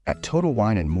At Total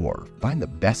Wine & More, find the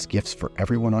best gifts for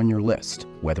everyone on your list,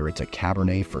 whether it's a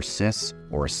Cabernet for sis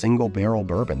or a single barrel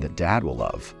bourbon that Dad will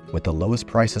love. With the lowest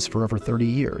prices for over 30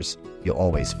 years, you'll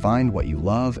always find what you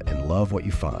love and love what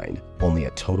you find. Only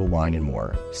at Total Wine &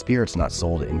 More. Spirits not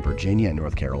sold in Virginia and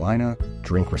North Carolina.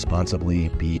 Drink responsibly.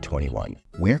 Be 21.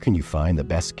 Where can you find the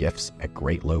best gifts at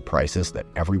great low prices that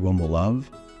everyone will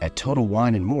love? At Total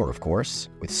Wine & More, of course.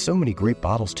 With so many great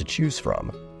bottles to choose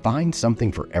from, find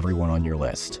something for everyone on your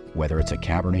list, whether it's a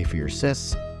Cabernet for your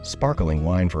sis, sparkling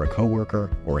wine for a coworker,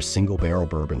 or a single barrel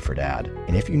bourbon for Dad.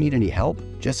 And if you need any help,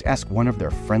 just ask one of their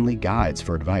friendly guides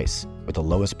for advice. With the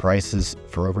lowest prices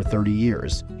for over 30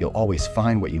 years, you'll always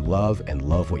find what you love and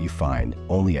love what you find.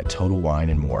 Only at Total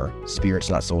Wine & More.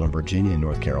 Spirits not sold in Virginia and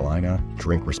North Carolina.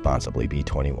 Drink responsibly. Be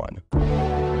 21.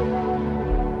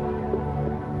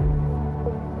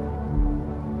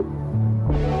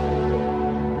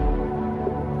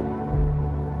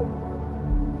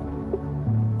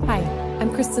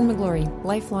 I'm Kristen McGlory,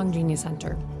 lifelong genius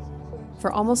hunter.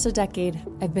 For almost a decade,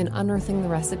 I've been unearthing the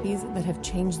recipes that have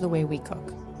changed the way we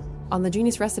cook. On the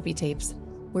Genius Recipe Tapes,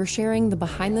 we're sharing the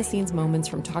behind-the-scenes moments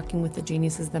from talking with the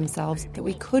geniuses themselves that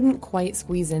we couldn't quite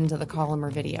squeeze into the column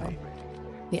or video.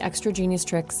 The extra genius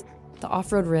tricks, the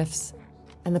off-road riffs,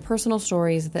 and the personal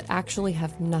stories that actually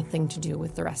have nothing to do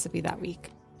with the recipe that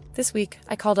week. This week,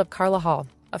 I called up Carla Hall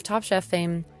of Top Chef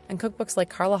fame and cookbooks like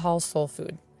Carla Hall's Soul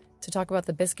Food, to talk about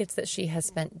the biscuits that she has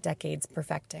spent decades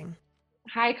perfecting.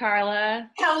 Hi, Carla.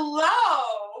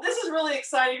 Hello. This is really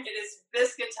exciting. It is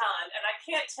biscuit time, and I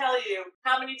can't tell you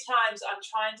how many times I'm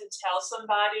trying to tell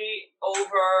somebody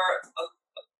over a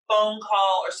phone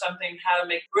call or something how to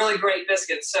make really great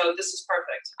biscuits. So this is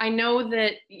perfect. I know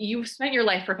that you've spent your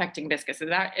life perfecting biscuits. Is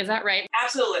that right?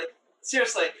 Absolutely.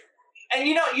 Seriously. And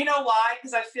you know why?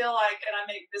 Because I feel like, and I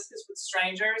make biscuits with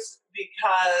strangers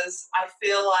because I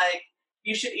feel like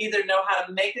you should either know how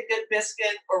to make a good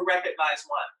biscuit or recognize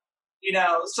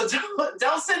one, so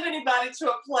don't send anybody to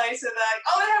a place and like,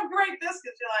 oh, they have great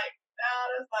biscuits. You're like, no,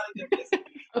 that's not a good biscuit.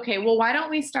 Okay, well, why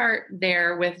don't we start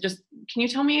there with just, can you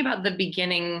tell me about the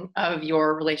beginning of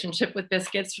your relationship with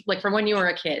biscuits? Like from when you were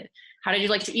a kid, how did you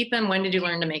like to eat them? When did you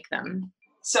learn to make them?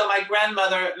 So my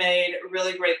grandmother made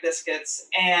really great biscuits,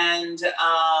 and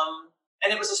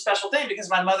it was a special thing because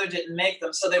my mother didn't make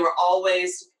them. So they were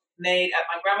always made at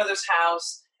my grandmother's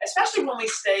house, especially when we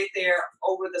stayed there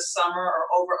over the summer or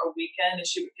over a weekend, and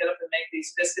she would get up and make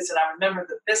these biscuits. And I remember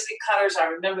the biscuit cutters. I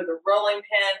remember the rolling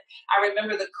pin. I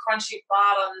remember the crunchy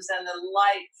bottoms and the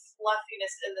light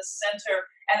fluffiness in the center.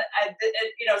 And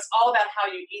it's all about how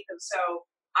you eat them. So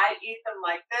I eat them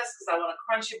like this because I want a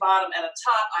crunchy bottom and a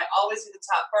top. I always eat the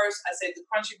top first. I save the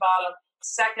crunchy bottom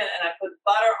second, and I put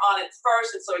butter on it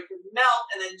first, and so it can melt,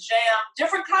 and then jam,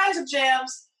 different kinds of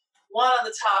jams. One on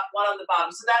the top, one on the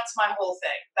bottom. So that's my whole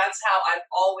thing. That's how I've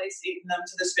always eaten them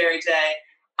to this very day.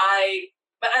 I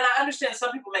understand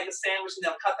some people make a sandwich and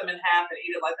they'll cut them in half and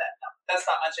eat it like that. No, that's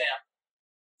not my jam.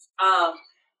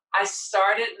 I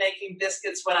started making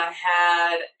biscuits when I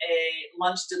had a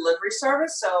lunch delivery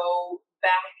service. So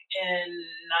back in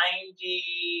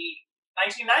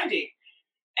 1990.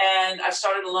 And I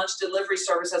started a lunch delivery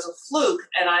service as a fluke,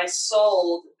 and I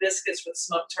sold biscuits with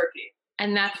smoked turkey.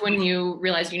 And that's when you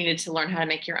realized you needed to learn how to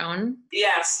make your own?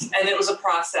 Yes, and it was a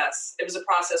process.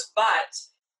 But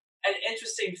an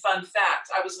interesting fun fact,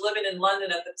 I was living in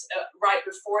London at right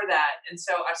before that, and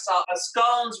so I saw a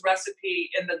scones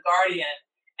recipe in The Guardian,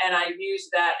 and I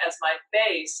used that as my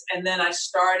base, and then I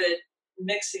started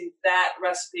mixing that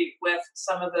recipe with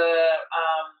some of the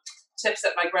tips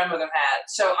that my grandmother had.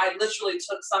 So I literally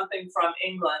took something from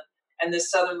England and this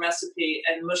Southern recipe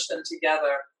and mushed them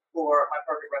together for my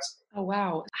perfect recipe. Oh,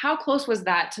 wow. How close was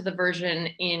that to the version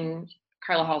in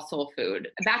Carla Hall's Soul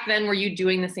Food? Back then, were you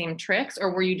doing the same tricks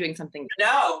or were you doing something?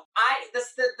 No,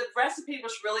 the recipe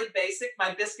was really basic.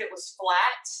 My biscuit was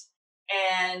flat,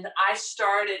 and I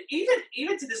started,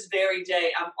 even to this very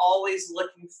day, I'm always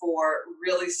looking for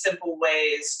really simple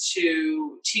ways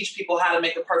to teach people how to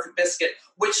make a perfect biscuit,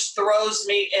 which throws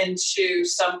me into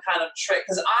some kind of trick,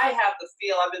 because I have the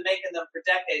feel, I've been making them for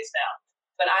decades now.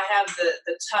 But I have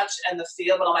the touch and the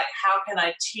feel, but I'm like, how can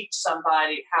I teach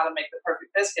somebody how to make the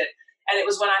perfect biscuit? And it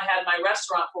was when I had my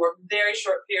restaurant for a very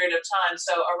short period of time,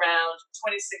 so around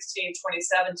 2016,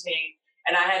 2017,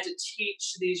 and I had to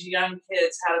teach these young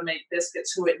kids how to make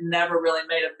biscuits who had never really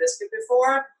made a biscuit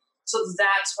before. So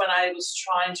that's when I was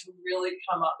trying to really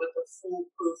come up with a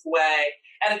foolproof way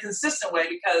and a consistent way,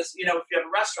 because, if you have a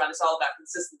restaurant, it's all about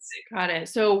consistency. Got it.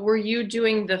 So were you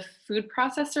doing the food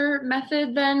processor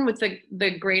method then with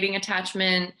the grating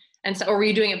attachment? And so, or were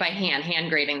you doing it by hand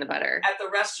grating the butter? At the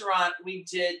restaurant, we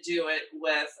did do it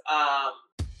with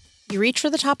You reach for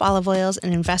the top olive oils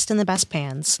and invest in the best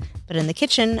pans. But in the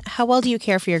kitchen, how well do you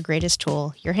care for your greatest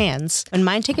tool, your hands? When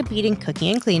mine take a beating cooking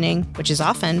and cleaning, which is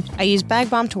often, I use Bag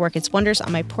Balm to work its wonders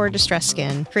on my poor, distressed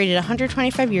skin. Created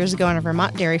 125 years ago on a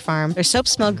Vermont dairy farm, their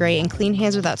soaps smell great and clean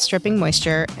hands without stripping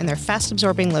moisture, and their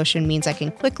fast-absorbing lotion means I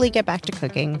can quickly get back to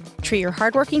cooking. Treat your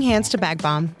hardworking hands to Bag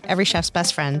Balm, every chef's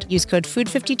best friend. Use code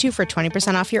FOOD52 for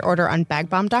 20% off your order on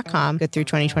bagbalm.com, good through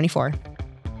 2024.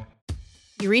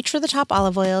 You reach for the top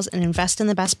olive oils and invest in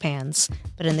the best pans.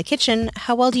 But in the kitchen,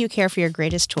 how well do you care for your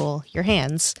greatest tool, your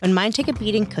hands? When mine take a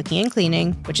beating cooking and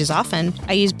cleaning, which is often,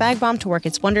 I use Bag Balm to work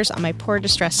its wonders on my poor,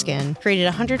 distressed skin. Created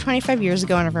 125 years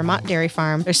ago on a Vermont dairy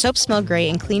farm, their soaps smell great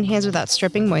and clean hands without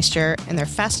stripping moisture, and their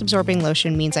fast-absorbing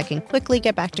lotion means I can quickly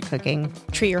get back to cooking.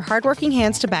 Treat your hardworking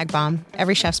hands to Bag Balm,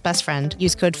 every chef's best friend.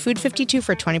 Use code FOOD52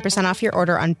 for 20% off your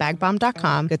order on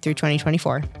bagbalm.com, good through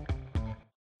 2024.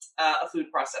 A food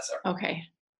processor. Okay.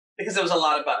 Because it was a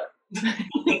lot of butter.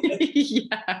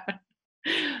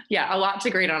 Yeah, a lot to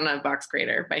grate on a box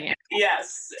grater by hand.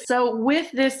 Yes. So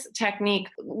with this technique,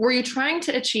 were you trying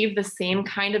to achieve the same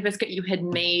kind of biscuit you had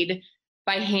made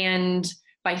by hand,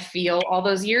 by feel all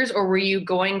those years, or were you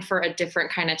going for a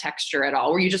different kind of texture at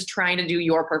all? Were you just trying to do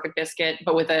your perfect biscuit,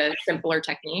 but with a simpler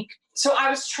technique? So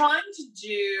I was trying to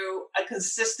do a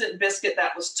consistent biscuit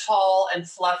that was tall and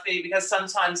fluffy because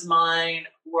sometimes mine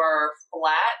were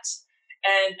flat.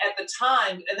 And at the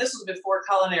time, and this was before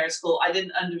culinary school, I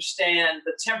didn't understand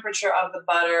the temperature of the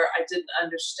butter. I didn't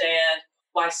understand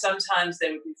why sometimes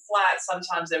they would be flat,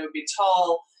 sometimes they would be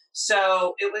tall.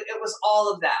 So it was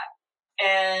all of that.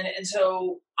 And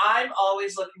so I'm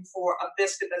always looking for a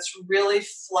biscuit that's really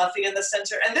fluffy in the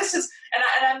center. And this is, and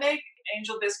I make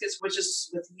angel biscuits, which is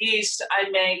with yeast. I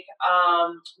make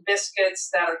biscuits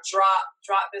that are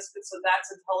drop biscuits. So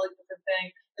that's a totally different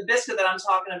thing. The biscuit that I'm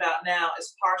talking about now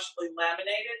is partially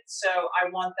laminated. So I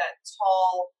want that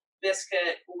tall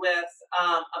biscuit with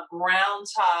a brown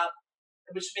top,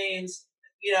 which means,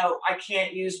 I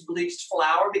can't use bleached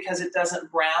flour because it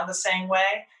doesn't brown the same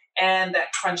way, and that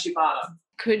crunchy bottom.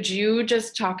 Could you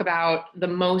just talk about the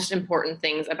most important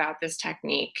things about this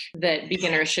technique that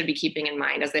beginners should be keeping in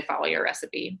mind as they follow your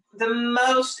recipe? The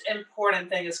most important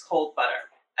thing is cold butter.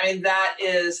 I mean, that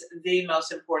is the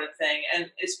most important thing. And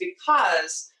it's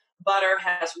because butter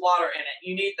has water in it.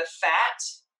 You need the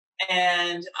fat.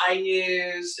 And I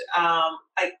use a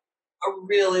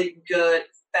really good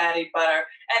fatty butter.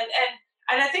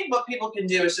 And I think what people can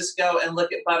do is just go and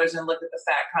look at butters and look at the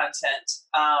fat content,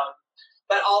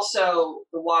 but also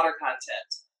the water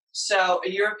content. So a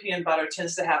European butter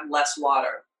tends to have less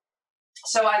water.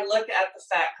 So I look at the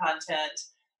fat content,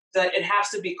 that it has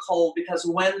to be cold, because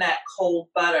when that cold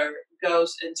butter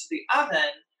goes into the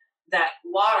oven, that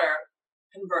water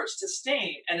converts to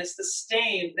steam, and it's the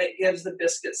steam that gives the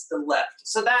biscuits the lift.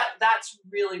 So that's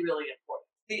really, really important.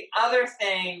 The other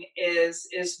thing is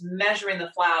measuring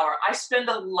the flour. I spend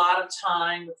a lot of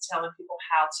time with telling people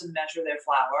how to measure their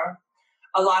flour.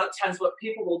 A lot of times what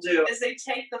people will do is they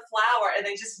take the flour and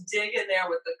they just dig in there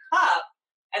with the cup,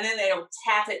 and then they'll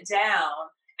tap it down,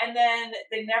 and then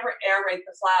they never aerate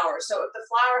the flour. So if the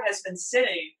flour has been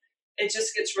sitting, it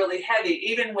just gets really heavy.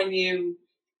 Even when you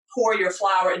pour your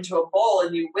flour into a bowl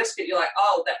and you whisk it, you're like,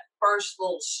 oh, that first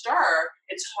little stir,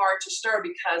 it's hard to stir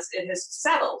because it has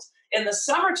settled. In the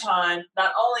summertime,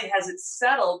 not only has it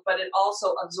settled, but it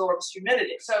also absorbs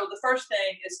humidity. So the first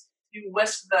thing is you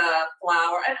whisk the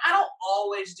flour. And I don't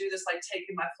always do this, like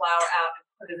taking my flour out and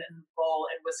put it in the bowl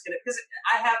and whisking it, because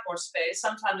I have more space.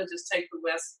 Sometimes I just take the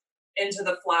whisk into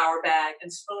the flour bag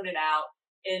and spoon it out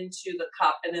into the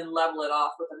cup and then level it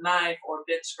off with a knife or a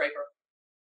bit scraper.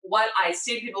 What I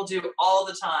see people do all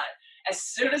the time, as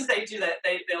soon as they do that,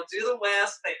 they'll do the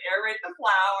whisk, they aerate the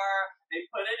flour, they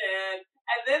put it in,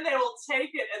 and then they will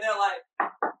take it and they're like,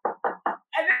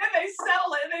 and then they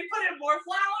settle it and they put in more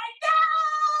flour. Like, no!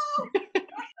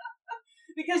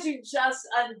 Because you just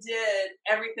undid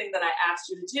everything that I asked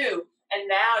you to do. And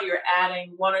now you're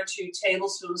adding 1 or 2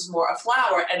 tablespoons more of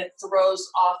flour, and it throws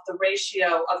off the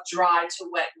ratio of dry to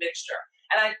wet mixture.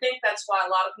 And I think that's why a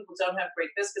lot of people don't have great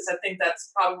biscuits. I think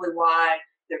that's probably why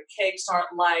their cakes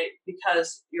aren't light,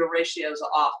 because your ratios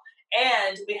are off.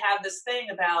 And we have this thing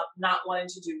about not wanting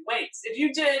to do weights. If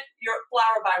you did your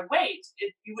flour by weight,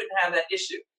 you wouldn't have that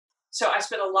issue. So I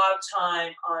spent a lot of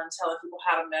time on telling people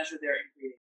how to measure their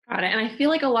ingredients. Got it. And I feel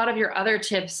like a lot of your other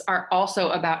tips are also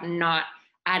about not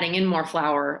adding in more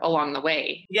flour along the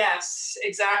way. Yes,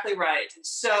 exactly right.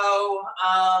 So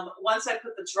once I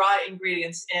put the dry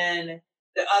ingredients in,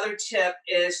 the other tip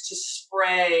is to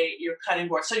spray your cutting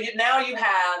board. So now you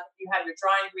have your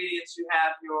dry ingredients, you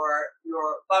have your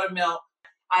buttermilk.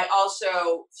 I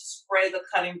also spray the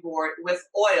cutting board with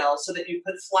oil so that you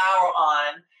put flour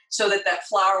on so that that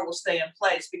flour will stay in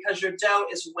place because your dough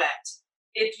is wet.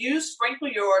 If you sprinkle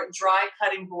your dry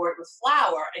cutting board with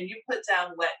flour and you put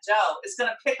down wet dough, it's going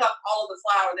to pick up all of the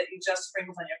flour that you just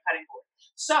sprinkled on your cutting board.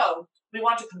 So we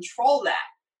want to control that.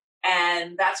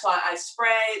 And that's why I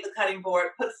spray the cutting board,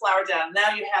 put flour down.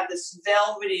 Now you have this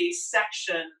velvety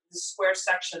section, the square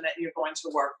section that you're going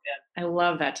to work in. I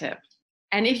love that tip.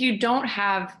 And if you don't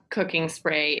have cooking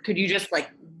spray, could you just like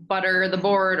butter the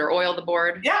board or oil the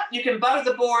board? Yeah, you can butter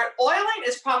the board. Oiling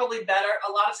is probably better.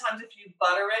 A lot of times if you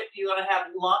butter it, you're going to have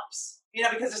lumps,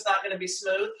 because it's not going to be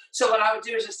smooth. So what I would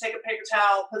do is just take a paper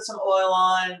towel, put some oil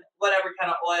on, whatever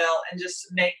kind of oil, and just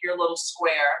make your little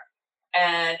square.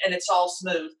 And it's all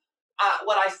smooth.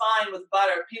 What I find with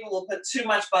butter, people will put too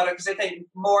much butter because they think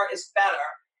more is better.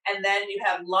 And then you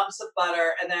have lumps of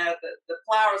butter, and then the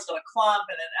flour is going to clump,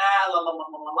 and then la la la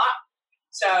la la.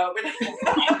 So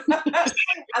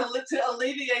to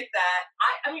alleviate that,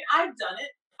 I mean, I've done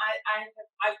it.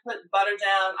 I've put butter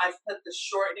down. I've put the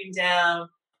shortening down.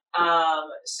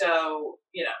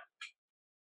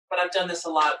 But I've done this a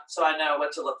lot, so I know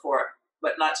what to look for,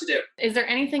 what not to do. Is there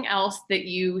anything else that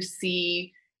you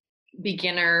see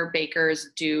beginner bakers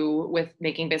do with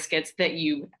making biscuits that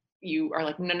you are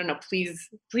like, no, please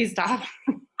stop?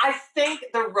 I think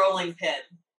the rolling pin.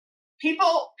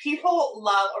 People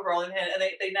love a rolling pin, and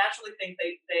they naturally think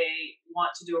they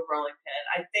want to do a rolling pin.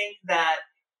 I think that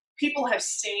people have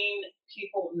seen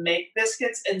people make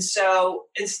biscuits, and so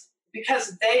it's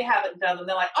because they haven't done them.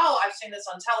 They're like, oh, I've seen this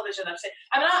on television.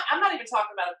 I'm not even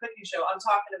talking about a cooking show. I'm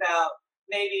talking about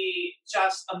maybe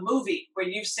just a movie where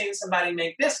you've seen somebody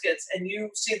make biscuits and you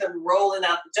see them rolling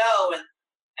out the dough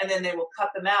and then they will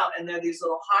cut them out and they're these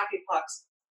little hockey pucks.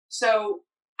 So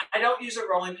I don't use a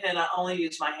rolling pin. I only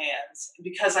use my hands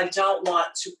because I don't want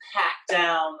to pack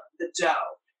down the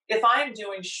dough. If I'm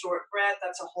doing shortbread,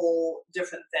 that's a whole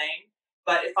different thing.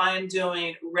 But if I'm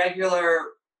doing regular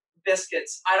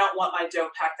biscuits, I don't want my dough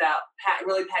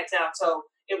really packed down so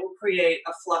it will create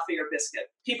a fluffier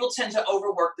biscuit. People tend to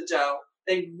overwork the dough.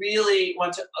 They really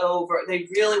want to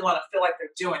feel like they're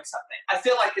doing something. I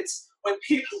feel like it's when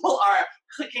people are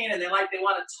cooking and they want to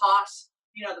toss,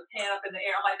 the pan up in the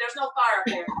air. I'm like, there's no fire up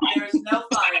here. There is no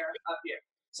fire up here.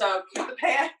 So keep the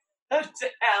pan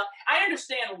down. I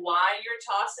understand why you're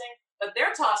tossing, but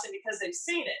they're tossing because they've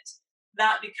seen it,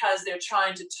 not because they're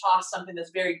trying to toss something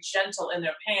that's very gentle in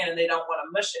their pan and they don't want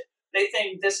to mush it. They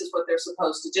think this is what they're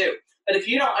supposed to do. But if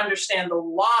you don't understand the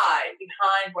why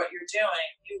behind what you're doing,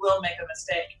 you will make a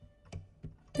mistake.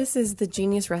 This is the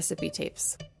Genius Recipe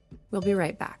Tapes. We'll be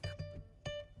right back.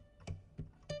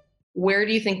 Where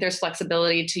do you think there's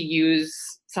flexibility to use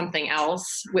something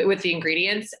else with the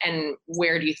ingredients? And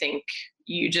where do you think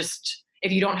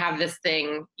if you don't have this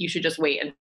thing, you should just wait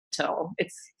until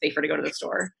it's safer to go to the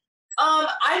store?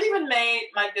 I've even made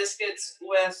my biscuits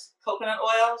with coconut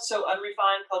oil, so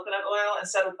unrefined coconut oil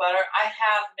instead of butter. I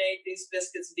have made these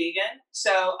biscuits vegan.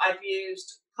 So I've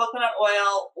used coconut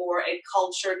oil or a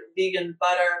cultured vegan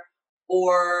butter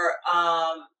or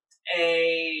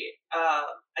a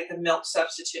milk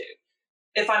substitute.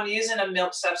 If I'm using a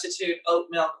milk substitute, oat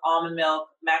milk, almond milk,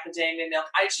 macadamia milk,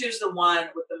 I choose the one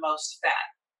with the most fat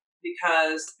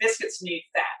because biscuits need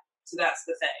fat. So that's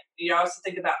the thing. You also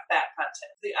think about fat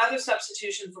content. The other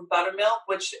substitution for buttermilk,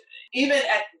 which even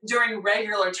during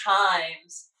regular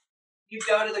times, you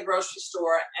go to the grocery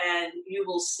store and you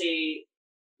will see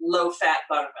low-fat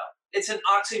buttermilk. It's an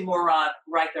oxymoron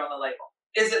right there on the label.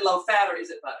 Is it low-fat or is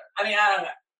it butter? I mean, I don't know.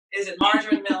 Is it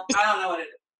margarine milk? I don't know what it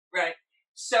is, right?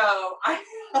 So I'm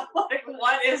like,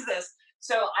 what is this?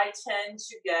 So I tend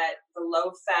to get the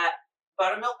low-fat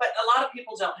buttermilk, but a lot of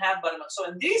people don't have buttermilk. So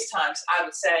in these times, I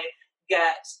would say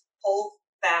get whole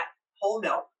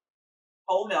milk,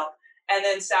 and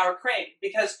then sour cream,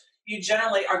 because you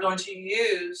generally are going to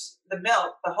use the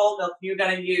whole milk, you're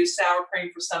going to use sour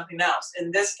cream for something else.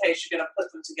 In this case, you're going to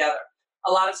put them together.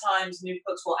 A lot of times new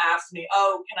cooks will ask me,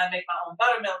 oh, can I make my own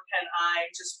buttermilk? Can I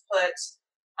just put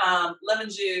lemon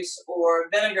juice or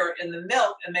vinegar in the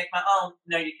milk and make my own?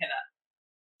 No, you cannot.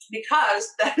 Because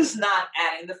that is not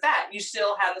adding the fat. You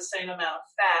still have the same amount of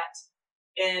fat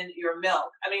in your milk.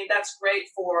 I mean, that's great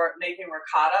for making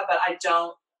ricotta, but I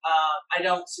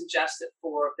don't suggest it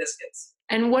for biscuits.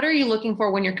 And what are you looking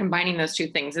for when you're combining those two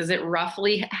things? Is it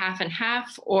roughly half and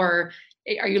half, or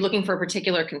are you looking for a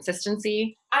particular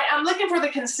consistency? I'm looking for the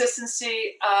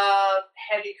consistency of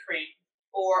heavy cream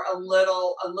or a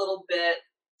little bit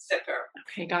thicker.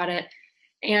 Okay, got it.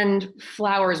 And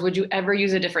flours, would you ever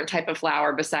use a different type of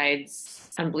flour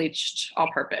besides unbleached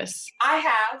all-purpose? I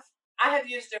have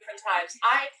used different types.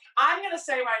 I'm going to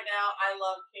say right now, I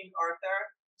love King Arthur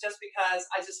just because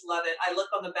I just love it. I look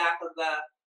on the back of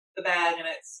the bag and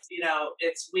it's,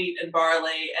 it's wheat and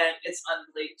barley and it's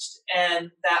unbleached and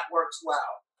that works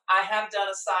well. I have done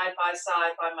a side by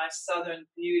side by my Southern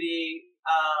Beauty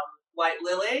White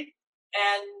Lily,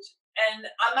 and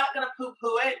I'm not going to poo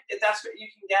poo it if that's what you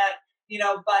can get,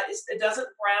 but it doesn't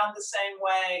brown the same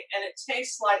way and it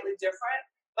tastes slightly different,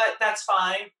 but that's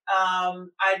fine.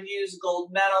 I've used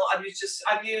gold medal. I've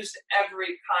used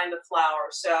every kind of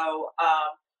flour, so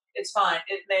it's fine.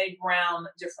 It may brown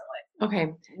differently.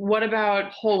 Okay. What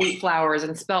about whole wheat flours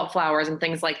and spelt flours and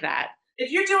things like that? If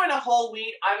you're doing a whole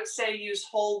wheat, I would say use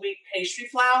whole wheat pastry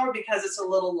flour because it's a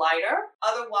little lighter.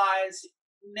 Otherwise,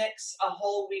 mix a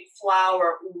whole wheat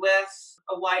flour with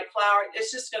a white flour.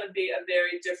 It's just going to be a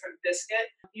very different biscuit.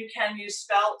 You can use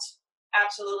spelt.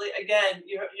 Absolutely. Again,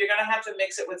 you're going to have to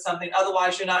mix it with something.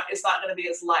 Otherwise, it's not going to be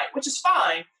as light, which is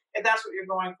fine if that's what you're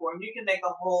going for. You can make a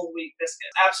whole wheat biscuit.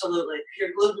 Absolutely. If you're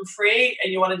gluten-free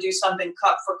and you want to do something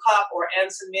cup for cup or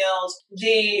Ensign meals,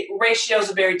 the ratios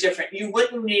are very different. You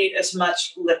wouldn't need as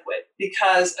much liquid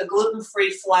because a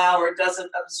gluten-free flour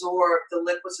doesn't absorb the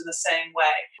liquids in the same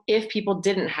way. If people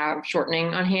didn't have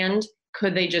shortening on hand,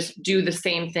 could they just do the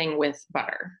same thing with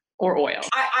butter or oil?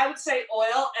 I would say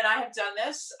oil, and I have done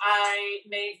this. I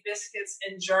made biscuits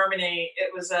in Germany.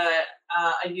 It was a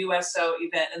USO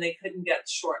event, and they couldn't get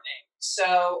shortening.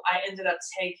 So I ended up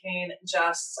taking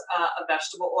just a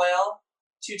vegetable oil,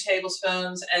 2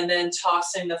 tablespoons, and then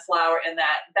tossing the flour in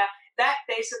that. That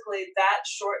basically, that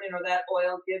shortening or that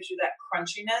oil gives you that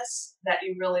crunchiness that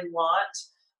you really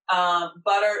want.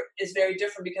 Butter is very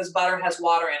different because butter has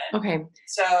water in it. Okay.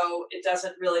 So it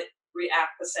doesn't really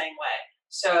react the same way.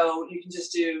 So you can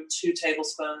just do 2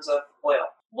 tablespoons of oil.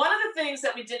 One of the things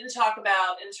that we didn't talk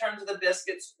about in terms of the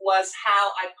biscuits was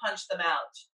how I punch them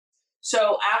out.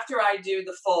 So after I do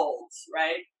the folds,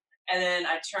 right, and then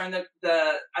I turn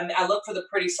I look for the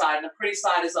pretty side, and the pretty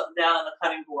side is up down on the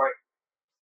cutting board.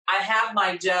 I have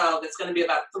my dough that's going to be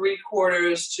about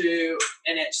 3/4 to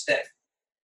an inch thick.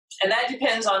 And that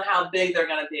depends on how big they're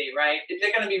going to be, right? If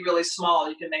they're going to be really small,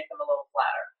 you can make them a little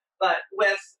flatter. But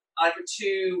with like a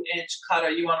 2-inch cutter,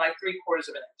 you want like 3/4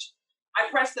 of an inch. I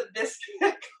press the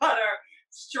biscuit cutter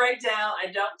straight down.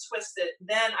 I don't twist it.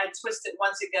 Then I twist it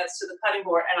once it gets to the cutting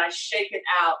board and I shake it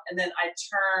out. And then I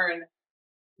turn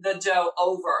the dough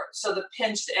over. So the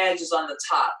pinched edge is on the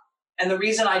top. And the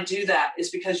reason I do that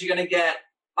is because you're going to get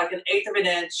like 1/8 of an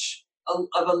inch of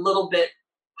a little bit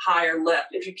higher lift.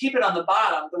 If you keep it on the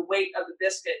bottom, the weight of the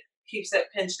biscuit keeps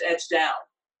that pinched edge down.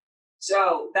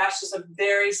 So that's just a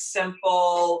very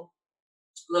simple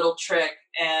little trick,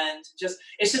 and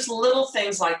it's just little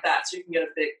things like that so you can get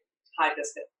a big pie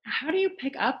biscuit. How do you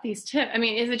pick up these tips? I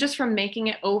mean, is it just from making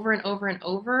it over and over and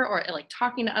over, or like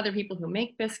talking to other people who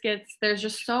make biscuits? There's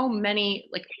just so many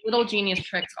like little genius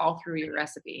tricks all through your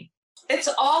recipe. It's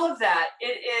all of that.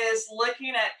 It is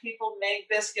looking at people make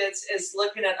biscuits. It's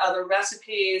looking at other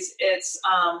recipes. It's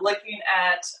looking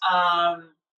at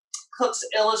Cooks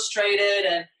Illustrated,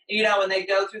 and when they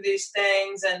go through these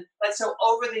things. And so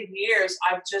over the years,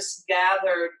 I've just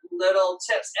gathered little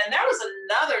tips. And there was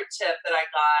another tip that I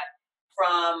got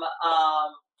from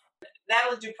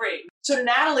Natalie Dupree. So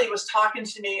Natalie was talking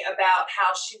to me about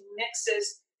how she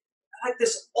mixes like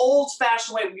this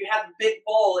old-fashioned way where you have a big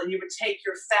bowl and you would take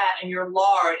your fat and your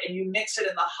lard and you mix it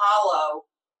in the hollow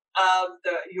of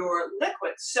your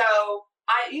liquid. So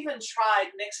I even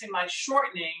tried mixing my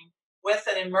shortening with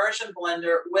an immersion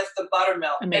blender with the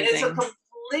buttermilk. Amazing. And it's a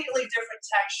completely different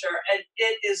texture, and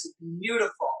it is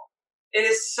beautiful. It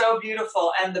is so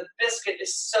beautiful, and the biscuit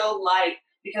is so light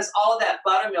because all of that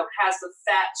buttermilk has the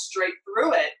fat straight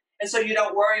through it, and so you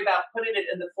don't worry about putting it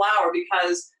in the flour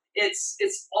because it's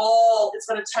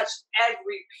going to touch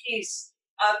every piece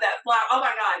of that flour. Oh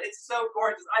my God, it's so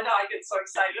gorgeous. I know, I get so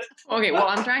excited. Okay, well,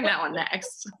 I'm trying that one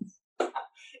next.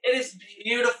 It is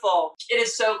beautiful. It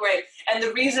is so great. And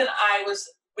the reason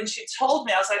when she told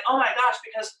me, I was like, oh my gosh,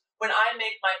 because when I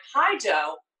make my pie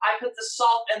dough, I put the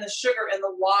salt and the sugar in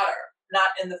the water,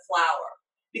 not in the flour.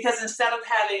 Because instead of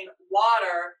having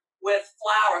water with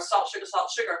flour, salt,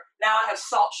 sugar, now I have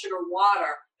salt, sugar,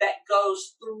 water that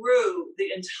goes through the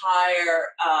entire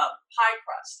pie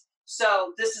crust.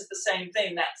 So this is the same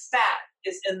thing. That fat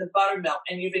is in the buttermilk,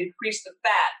 and you've increased the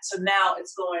fat. So now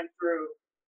it's going through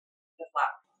the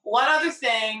flour. One other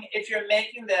thing, if you're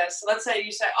making this, let's say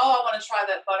you say, oh, I want to try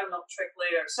that buttermilk trick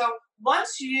later. So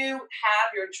once you have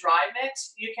your dry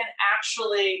mix, you can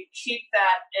actually keep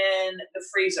that in the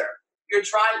freezer.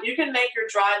 You can make your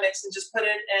dry mix and just put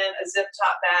it in a zip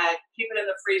top bag, keep it in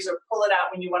the freezer, pull it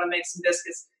out when you want to make some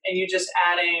biscuits, and you're just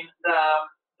adding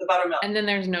the the buttermilk. And then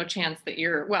there's no chance that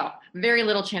very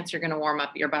little chance you're going to warm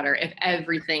up your butter if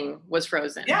everything was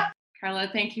frozen. Yeah. Carla,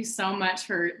 thank you so much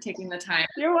for taking the time.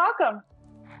 You're welcome.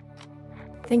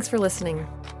 Thanks for listening.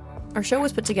 Our show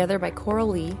was put together by Coral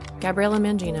Lee, Gabriella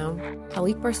Mangino,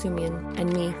 Alip Barsumian,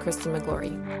 and me, Kristen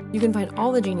McGlory. You can find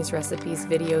all the Genius recipes,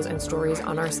 videos, and stories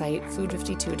on our site,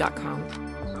 food52.com.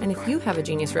 And if you have a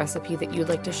Genius recipe that you'd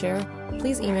like to share,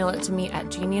 please email it to me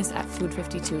at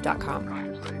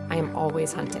genius@food52.com. I am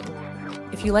always hunting.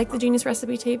 If you like the Genius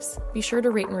recipe tapes, be sure to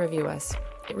rate and review us.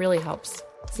 It really helps.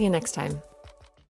 See you next time.